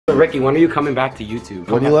Ricky, when are you coming back to YouTube?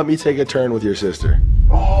 When you let me take a turn with your sister.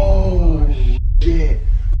 Oh, shit.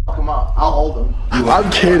 Come on, I'll hold him.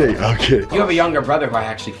 I'm kidding, I'm kidding. You have a younger brother who I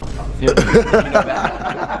actually f***ed with. You know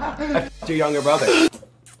that? I f***ed your younger brother.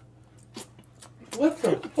 What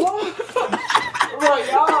the fuck? Bro,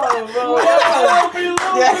 y'all, bro.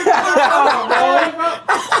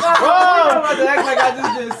 Bro, I'm about to act like I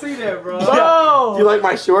just didn't see that, bro. Bro. Do you like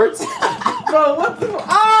my shorts? Bro, what the? Oh,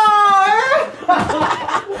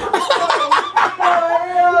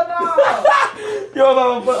 Yo,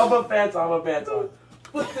 no, I'll put pants on,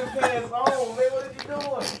 Put the pants on, man. What are you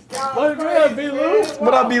doing? What up, BLOU?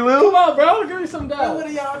 What up, BLOU? Come on, bro. Give me some down. What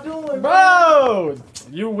are y'all doing, bro?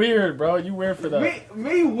 You weird, bro. You weird for that.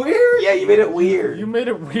 Me weird? Yeah, you made it weird. You made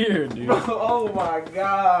it weird, dude. Bro, oh my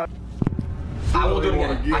god. I will do it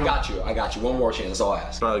again. I got you. One more chance. That's all I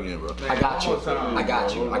ask. Try again, bro. I got you.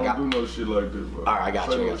 Don't do no shit like this, bro. Alright, I got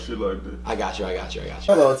you. Shit like this. I got you.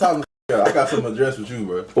 Hello, time. I got some address with you,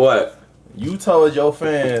 bro. What? You told your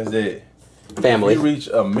fans that family you reach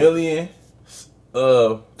 1 million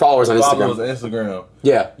followers on Instagram.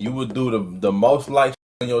 Yeah. You would do the most likes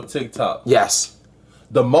on your TikTok. Yes.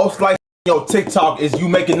 The most likes on your TikTok is you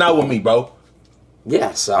making out with me, bro.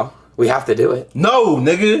 Yeah, so we have to do it. No,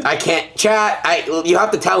 nigga. I can't chat. You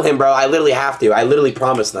have to tell him, bro. I literally have to. I literally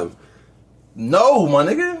promised them. No, my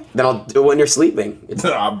nigga. Then I'll do it when you're sleeping.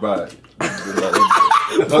 Nah, bro.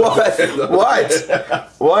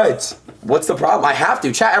 What? What's the problem? I have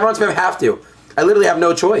to. Chat, everyone's gonna have to. I literally have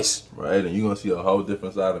no choice. Right, and you're gonna see a whole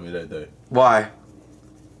different side of me that day. Why?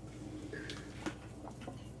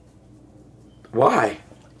 Why?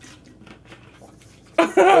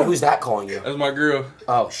 Oh, who's that calling you? That's my girl.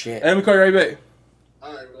 Oh, shit. Let me call you right back.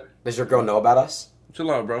 Alright, bro. Does your girl know about us? Chill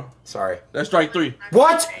out, bro. Sorry. That's strike 3.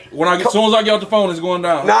 What? As soon as I get off the phone, it's going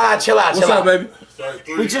down. Nah, chill out, What's up, baby?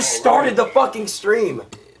 We just started the fucking stream.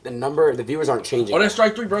 The viewers aren't changing. Oh, that's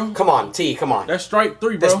strike 3, bro. Come on, T, come on. That's strike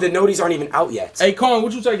 3, bro. The noties aren't even out yet. Hey, Con,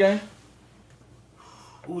 what you say, gang?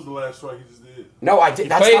 Who was the last strike you just did? No, I did.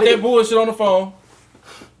 That's Played not that even... bullshit on the phone.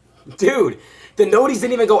 Dude, the noties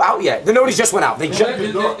didn't even go out yet. The noties just went out. They Is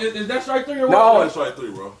that strike 3 or what? No. That's strike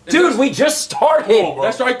 3, bro. Dude, we just started. On,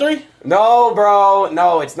 That's strike 3? No, bro.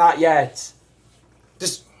 No, it's not yet.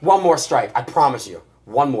 Just one more strike. I promise you.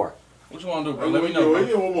 One more. What you want to do, bro? Let me know,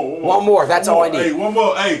 bro. One more. That's all I need. Hey, one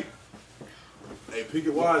more. Hey, pick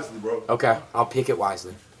it wisely, bro. Okay, I'll pick it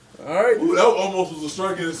wisely. All right. Ooh, that almost was a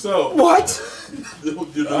strike in itself. What? Your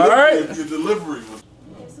delivery was.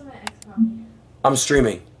 I'm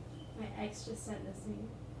streaming. My ex just sent this to me.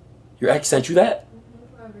 Your ex sent you that?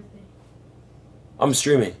 For everything. I'm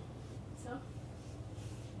streaming. So?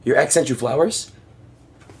 Your ex sent you flowers?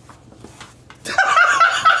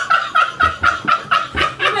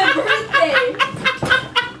 My birthday!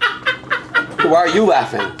 Why are you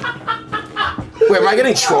laughing? Wait, am I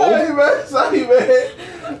getting trolled? Hey, man. Sorry, man.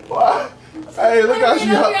 Why? Hey, look how she.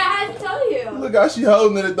 I had to tell you. Look how she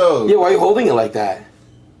holding it though. Yeah, why are you holding it like that?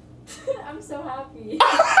 I'm so happy.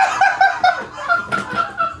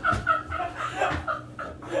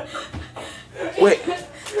 Wait.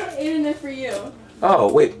 Even if for you.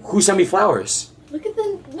 Oh, wait, who sent me flowers? Look at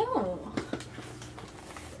the no.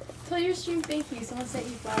 Tell your stream thank you. Someone sent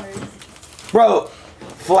you flowers. Bro,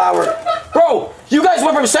 Bro, you guys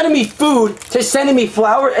went from sending me food to sending me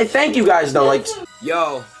flowers. Hey, thank you guys though. Like,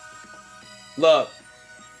 yo, look,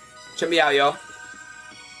 check me out, yo.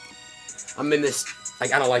 I'm in this.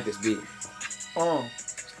 Like, I don't like this beat.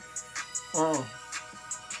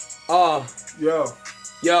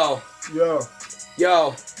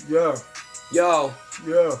 Yo.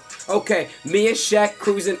 Okay, me and Sheck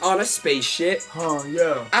cruising on a spaceship.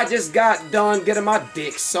 Yeah. I just got done getting my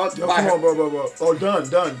dick sucked Yo, by come her. on, bro. Oh, done.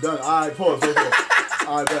 Alright, pause. Okay.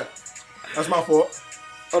 Alright, bet. That's my fault.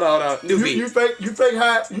 Hold on. New beat. You fake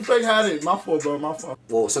had it. My fault, bro. My fault.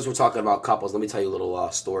 Well, since we're talking about couples, let me tell you a little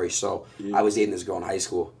story. So, I was dating this girl in high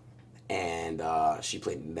school, and she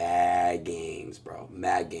played mad games, bro.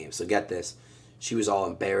 Mad games. So get this. She was all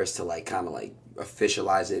embarrassed to, like, kind of, like,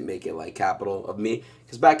 officialize it, make it, like, capital of me.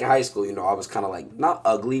 Because back in high school, you know, I was kind of, like, not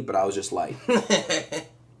ugly, but I was just, like...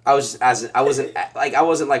 I wasn't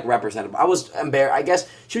like representative. I was embarrassed. I guess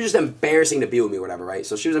she was just embarrassing to be with me or whatever, right?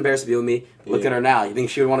 So she was embarrassed to be with me. Look at her now. You think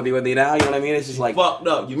she would want to be with me now? You know what I mean? It's just like, you fucked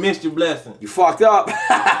up. You missed your blessing. You fucked up.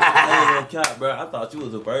 I ain't gonna count, bro. I thought you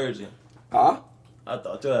was a virgin. Huh? I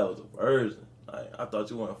thought you was a virgin. I thought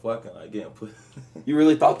you weren't fucking like getting put. You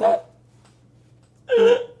really thought that?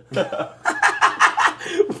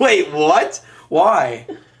 Wait, what? Why?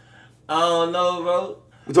 I don't know, bro.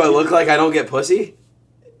 Do I look like I don't get pussy?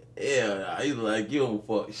 Yeah, I either like you don't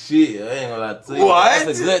fuck shit. I ain't gonna lie to you. What?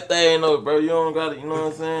 That's a good thing though, bro. You don't gotta, you know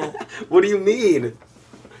what I'm saying? What do you mean?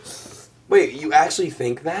 Wait, you actually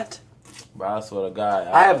think that? Bro, I swear to God.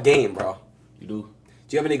 I have game, bro. You do?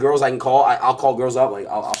 Do you have any girls I can call? I'll call girls up. Like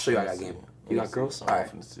I'll show you I got game. You got girls? All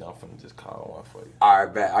right. I'm finna just call one for you. All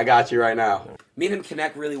right, bet. I got you right now. Me and him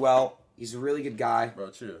connect really well. He's a really good guy. Bro,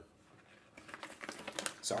 chill.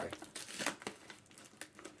 Sorry.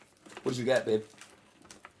 What did you get, babe?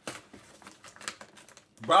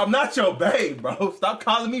 Bro, I'm not your babe, bro. Stop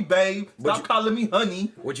calling me babe. Stop calling me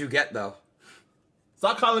honey. What'd you get, though?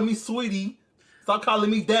 Stop calling me sweetie. Stop calling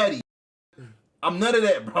me daddy. I'm none of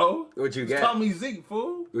that, bro. What'd you Just get? call me Zeke,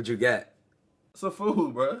 fool. What'd you get? It's a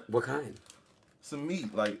food, bro. What kind? Some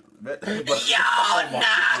meat, like. Yo,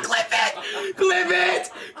 nah, clip it! Clip it!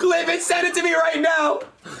 Clip it! Send it to me right now!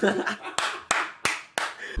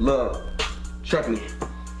 Look, check me.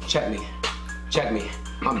 Check me. Check me.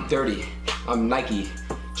 I'm dirty. I'm Nike.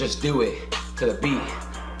 Just do it to the beat.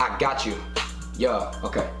 I got you. Yeah,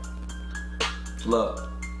 okay. Look.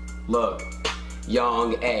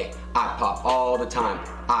 Young A. I pop all the time.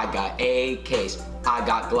 I got AKs. I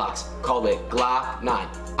got Glocks. Call it Glock 9.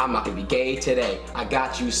 I'm not gonna be gay today. I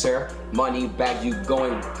got you, sir. Money bag, you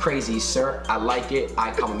going crazy, sir. I like it.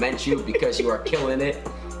 I compliment you because you are killing it.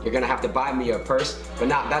 You're gonna have to buy me a purse, but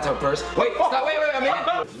not that's a purse. Wait, stop, wait, I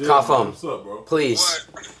mean. Cuff him. What's up, bro? Please.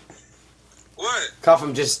 What? Cuff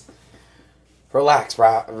him, just relax,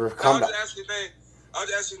 bro. Calm down. I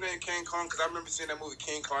was asking his name King Kong because I remember seeing that movie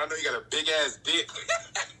King Kong. I know he got a big ass dick.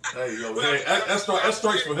 Hey, yo, hey, that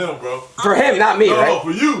strikes for him, bro. For him, not me, right? No,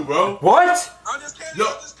 for you, bro. What? I'm just kidding. Yo.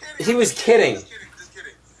 I'm just kidding. He was kidding. Just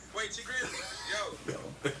kidding. Wait, T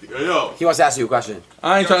Grizzly, yo. Yo. He wants to ask you a question.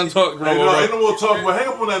 I ain't trying to talk no Hey, more, no, bro. ain't no more talk, but hang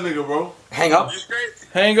up on that nigga, bro. Hang up? You straight?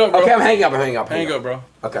 Hang up, bro. Okay, I'm hanging up. Hang up, bro.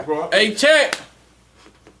 Okay. Bro, Hey, check.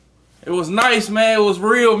 It was nice, man. It was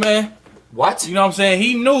real, man. What? You know what I'm saying?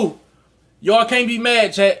 He knew. Y'all can't be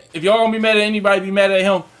mad, chat. If y'all gonna be mad at anybody, be mad at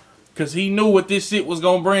him. Because he knew what this shit was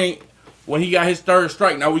gonna bring when he got his third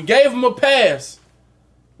strike. Now, we gave him a pass.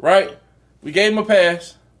 Right? We gave him a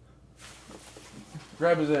pass.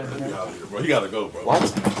 Grab his ass, man. Get out of here, bro. He gotta go, bro. What?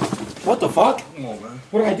 What the fuck? Come on, man.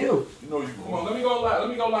 What did I do? You know you Come on, let me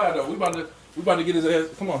go live, though. We about to get his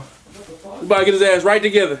ass. Come on. We about to get his ass right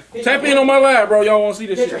together. Tap in on my live, bro. Y'all want to see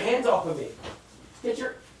this Get shit. your hands off of me.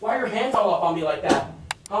 Why are your hands all up on me like that?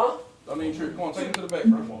 Huh? I mean, true. Come on, take him to the back,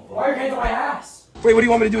 bro. Why are your hands on my ass? Wait, what do you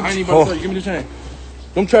want me to do? I ain't even about to tell you. Give me the chain.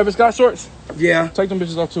 Them Travis Scott shorts? Yeah. Take them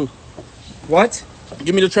bitches off, too. What?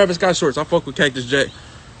 Give me the Travis Scott shorts. I fuck with Cactus Jack.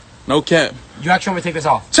 No cap. You actually want me to take this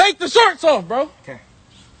off? Take the shorts off, bro. Okay.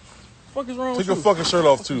 What the fuck is wrong Take with your you? fucking shirt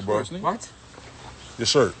off, too, bro. What? Your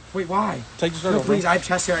shirt. Wait, why? Take the shirt No, off, bro. please, I have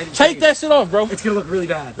chest hair. I didn't Take shave. that shit off, bro. It's gonna look really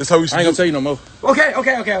bad. That's how we should I ain't do gonna tell you no more.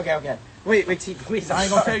 Okay. Wait, T, please. I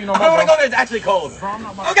ain't gonna tell you no I more, don't want to bro. go there. It's actually cold. Bro, I'm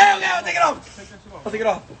not about Okay, I'll take it off. I'll take it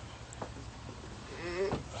off.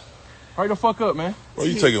 Hurry the fuck up, man. Bro,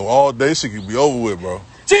 you taking all day. Shit could be over with, bro.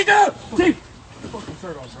 T, no! T! Fucking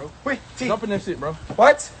shirt off, bro. Wait, T. Jump in that shit, bro.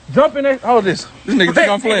 What? Jump in that. Hold this. This nigga think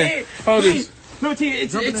I'm playing. Hold this. No, T,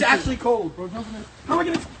 it's actually cold, bro. Jump in there. How am I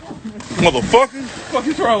gonna... Motherfucker. Fuck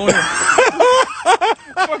is wrong with him?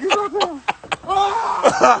 Fuck is wrong with him?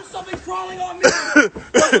 There's something crawling on me!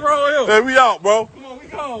 Fuck is wrong with him? Hey, we out, bro. Come on, we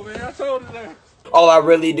go, man. I told you that. All I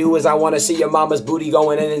really do is I want to see your mama's booty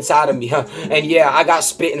going in inside of me, huh? And yeah, I got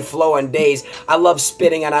spit and flow on days. I love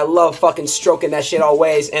spitting and I love fucking stroking that shit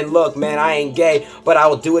always. And look, man, I ain't gay, but I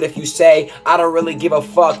will do it if you say. I don't really give a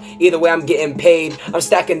fuck. Either way, I'm getting paid. I'm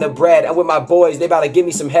stacking the bread. I'm with my boys. They about to give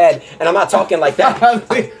me some head. And I'm not talking like that.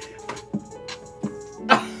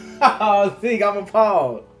 Oh, think I'm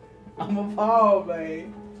appalled. I'm appalled,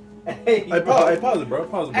 man. Hey, pause it, bro.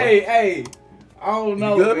 Pause it, bro. Hey. I don't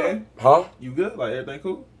know, You good, man. Huh? You good? Like, everything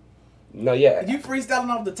cool? No, yeah. You freestyling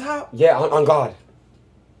off the top? Yeah, on God.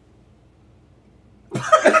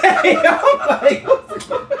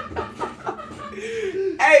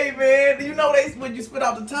 Hey, man, you know when you spit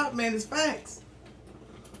off the top, man, it's facts.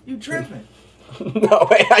 You tripping. No,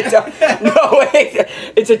 wait, I don't. No, wait.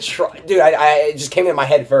 It's a try. Dude, it just came in my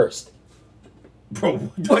head first. Bro,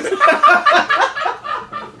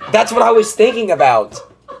 That's what I was thinking about.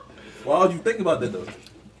 why would you think about that, though?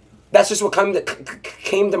 That's just what came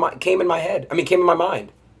in my head. I mean, came in my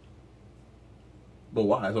mind. But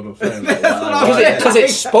why? That's what I'm saying. Like, why? Because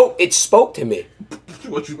it spoke to me.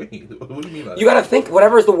 What you mean? What do you mean by that? You gotta think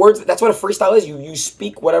whatever is the words. That's what a freestyle is. You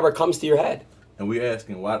speak whatever comes to your head. And we're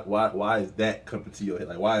asking why is that coming to your head?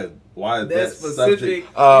 Like why is That that specific.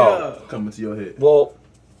 subject coming to your head? Well,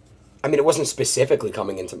 I mean, it wasn't specifically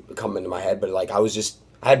coming into my head, but like I was just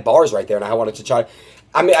I had bars right there, and I wanted to try.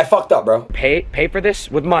 I mean, I fucked up, bro. Pay for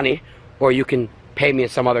this with money, or you can pay me in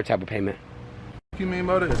some other type of payment. What you mean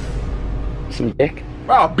by this? Some dick.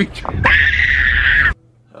 I'll beat you.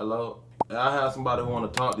 Hello? I have somebody who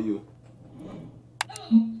want to talk to you.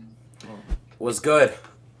 What's good?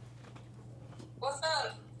 What's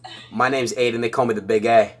up? My name's Aiden. They call me the Big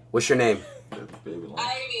A. What's your name? Ivy,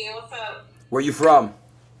 what's up? Where you from?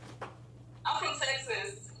 I'm from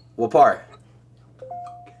Texas. What part?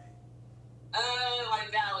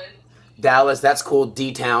 Like Dallas. Dallas. That's cool.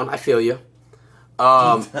 D-town. I feel you.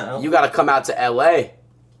 You gotta come out to LA.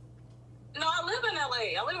 No, I live in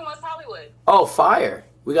LA. I live in West Hollywood. Oh, fire.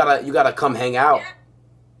 You gotta come hang out. Yeah.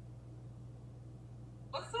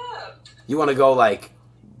 What's up? You wanna go like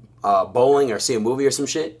bowling or see a movie or some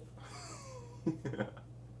shit? I'm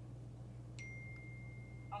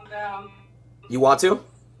down. You want to? What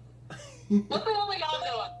the hell are y'all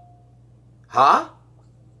doing? Huh?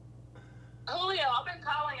 Julio, I've been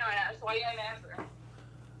calling your ass. Why you ain't answering?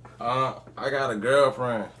 I got a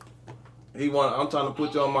girlfriend. I'm trying to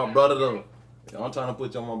put you on my brother though. I'm trying to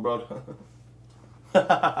put you on my brother.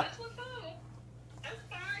 That's what's up. That's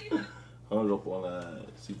fine. Hung up on that.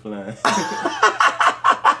 She playing.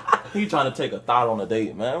 He trying to take a thought on a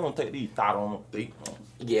date, man. I don't take these thoughts on a date.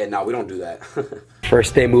 Yeah, no, we don't do that.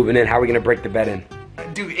 First day moving in, how are we gonna break the bed in?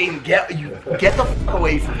 Dude, Aiden, get the fuck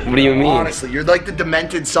away from me. What do you mean? Honestly, you're like the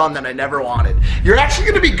demented son that I never wanted. You're actually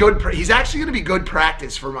gonna be good. He's actually gonna be good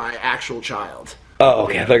practice for my actual child. Oh,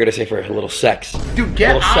 okay. I thought you were gonna say for a little sex. Dude,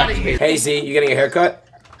 get out of here. Hey Z, you getting a haircut?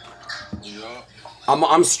 Yeah.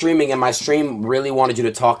 I'm streaming, and my stream really wanted you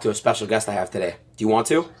to talk to a special guest I have today. Do you want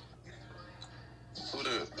to? Who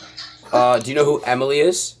that? Do you know who Emily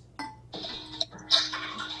is?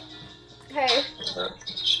 Hey.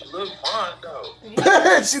 She look fine though.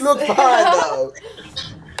 She look fine though.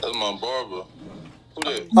 That's my barber. Who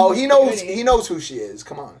that? Oh, he knows who she is.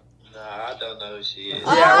 Come on. Nah, I don't know who she is.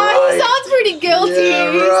 Oh, he sounds pretty guilty.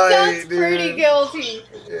 Yeah, He right, sounds dude. pretty guilty.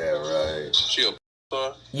 Yeah, right. She a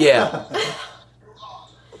star? Yeah.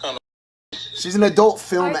 What kind of She's an adult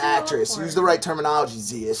film I do actress. love Use the right terminology,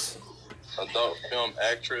 ZIAS. adult film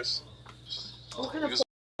actress? What kind of You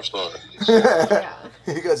a star. yeah.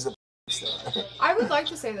 He goes the I would like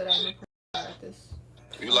to say that I'm a pro at this.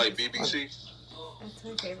 You like BBC? That's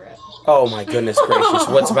my favorite. Oh my goodness gracious,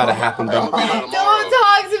 what's about to happen, I'm bro? gonna be there Don't tomorrow.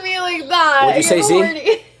 talk to me like that. What'd you say, I get Z?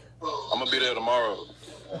 horny. I'm gonna be there tomorrow.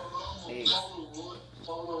 He's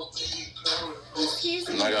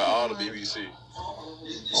And I got all the BBC.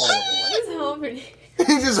 What is happening? He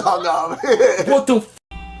just hung up. What the f?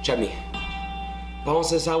 Check me. Bone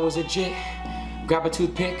says I was a jit. Grab a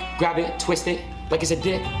toothpick, grab it, twist it like it's a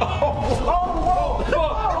dick.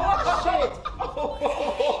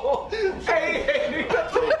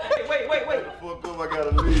 Wait. Fuck up, I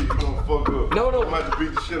gotta leave. You gonna fuck up. No. I'm about to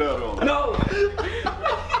beat the shit out of him. No.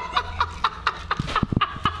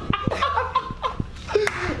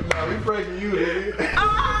 Nah, we pranking you, nigga. Wait,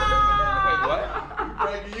 what? We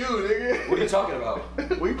pranking you, nigga. What are you talking about?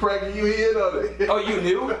 We pranking you here on it. Oh, you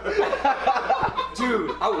knew?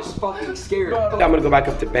 Dude, I was fucking scared. I'm gonna go back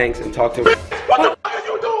up to Banks and talk to him. What the fuck are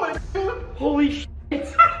you doing? Holy shit.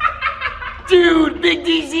 Dude, Big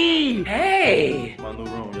DZ! Hey! My new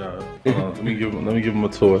room, y'all. Let me give him a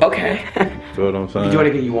tour. Okay. Feel what I'm saying? You do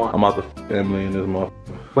anything you want. I'm out the family in this month.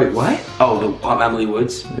 Wait, what? Oh, Emily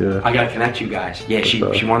Woods? Yeah. I gotta connect you guys. Yeah, she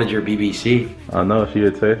wanted your BBC. I know she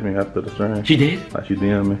had texted me after the stream. She did? Like she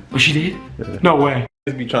DM'd me. Oh, she did? Yeah. No way.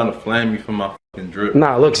 Just be trying to flame me for my fucking drip.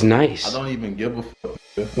 Nah, it looks nice. I don't even give a fuck.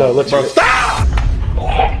 No, it looks Bro, stop!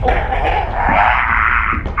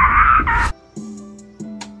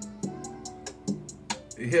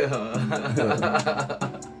 Yeah.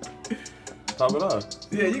 Top it off.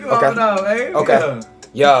 Yeah, you can Okay. open up, eh? Okay.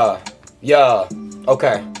 Yeah.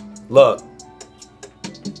 Okay. Look.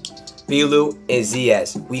 BLOU and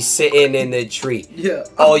ZIAS. We sitting in the tree. Yeah.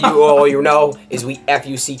 All you know is we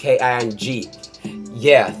FUCKING.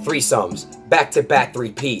 Yeah, threesomes. Back to back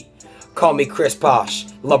repeat. Call me Chris Bosh.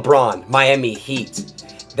 LeBron. Miami Heat.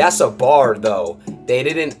 That's a bar though. They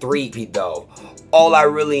didn't three-peat though. All I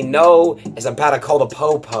really know is I'm about to call the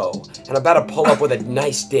po-po. And I'm about to pull up with a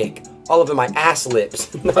nice dick. All over my ass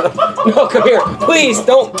lips. No, come here. Please,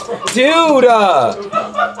 don't. Dude.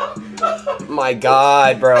 My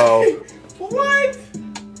God, bro. What?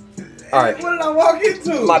 Alright. What did I walk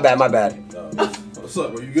into? My bad. What's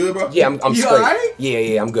up, bro? You good, bro? Yeah, I'm You straight. alright?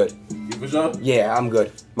 Yeah, I'm good. You for sure? Yeah, I'm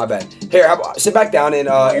good. My bad. Here, sit back down and,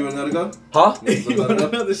 You want another go? huh? You want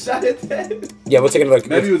another shot at that? Yeah, we'll take another look.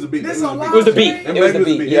 Maybe it was a beat. This Maybe on It was the beat. live It was the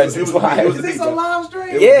Maybe beat. Yeah, it's live. Is this on live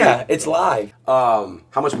stream? Yeah, it's live. How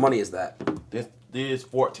much money is that? This This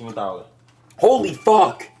 14,000. Holy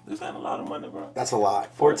fuck. This ain't a lot of money, bro. That's a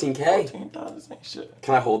lot. 14K. 14,000 ain't shit.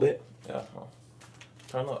 Can I hold it? Yeah.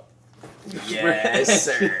 Turn up. Yes,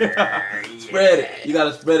 sir. Spread it. You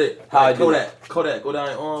gotta spread it. How I do that? Kodak, go down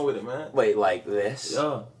your arm with it, man. Wait, like this?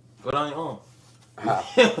 Yeah. Go down your arm. How?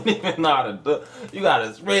 You don't even know how to do. You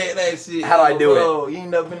gotta spread that shit. How do I do bro. You ain't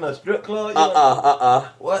never been to a strip club?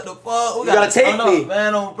 What the fuck? You gotta take me,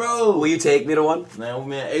 man, on bro. Will you take me to one? Man,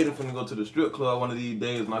 me and Ada finna go to the strip club one of these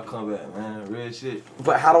days when I come back, man. Real shit.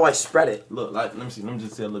 But how do I spread it? Look, like, let me see. Let me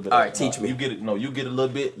just say a little bit. All right, teach me. You get it. No, you get a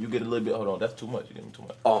little bit. You get a little bit. Hold on, that's too much. You get me too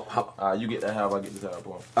much. Oh, how? You get that half. I get this half.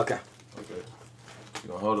 Boom. Okay. Okay. You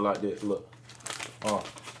gonna hold it like this. Look.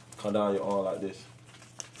 Come down your arm like this.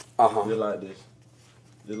 Just like this.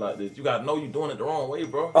 Just like this. You gotta know you're doing it the wrong way,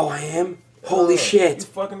 bro. Oh, I am? Holy shit.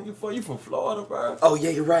 You from Florida, bro. Oh,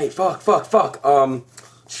 yeah, you're right. Fuck.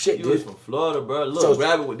 Shit, you dude. You from Florida, bro. Look, so,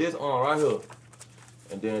 grab it with this arm right here.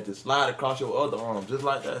 And then just slide across your other arm. Just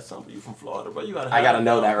like that. Something. You from Florida, bro. You gotta have I gotta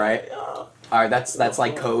know that, right? Yeah. All right, that's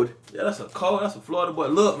like code. Yeah, that's a code. That's a Florida boy.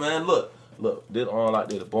 Look, man, look. This arm like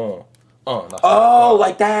this. Boom.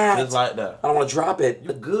 Like that. Just like that. I don't want to drop it.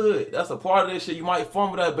 You're good. That's a part of this shit. You might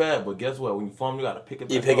fumble that bad, but guess what? When you fumble, you gotta pick it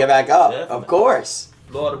back up. You pick it back up. Definitely. Of course.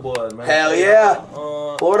 Florida boys, man. Hell yeah.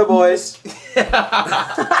 Florida boys.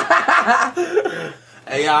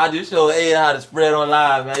 Hey, y'all, I just showed Ada how to spread on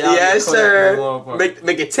live, man. Yes, sir.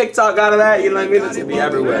 Make a TikTok out of that. You know what I mean? It's gonna be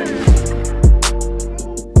everywhere.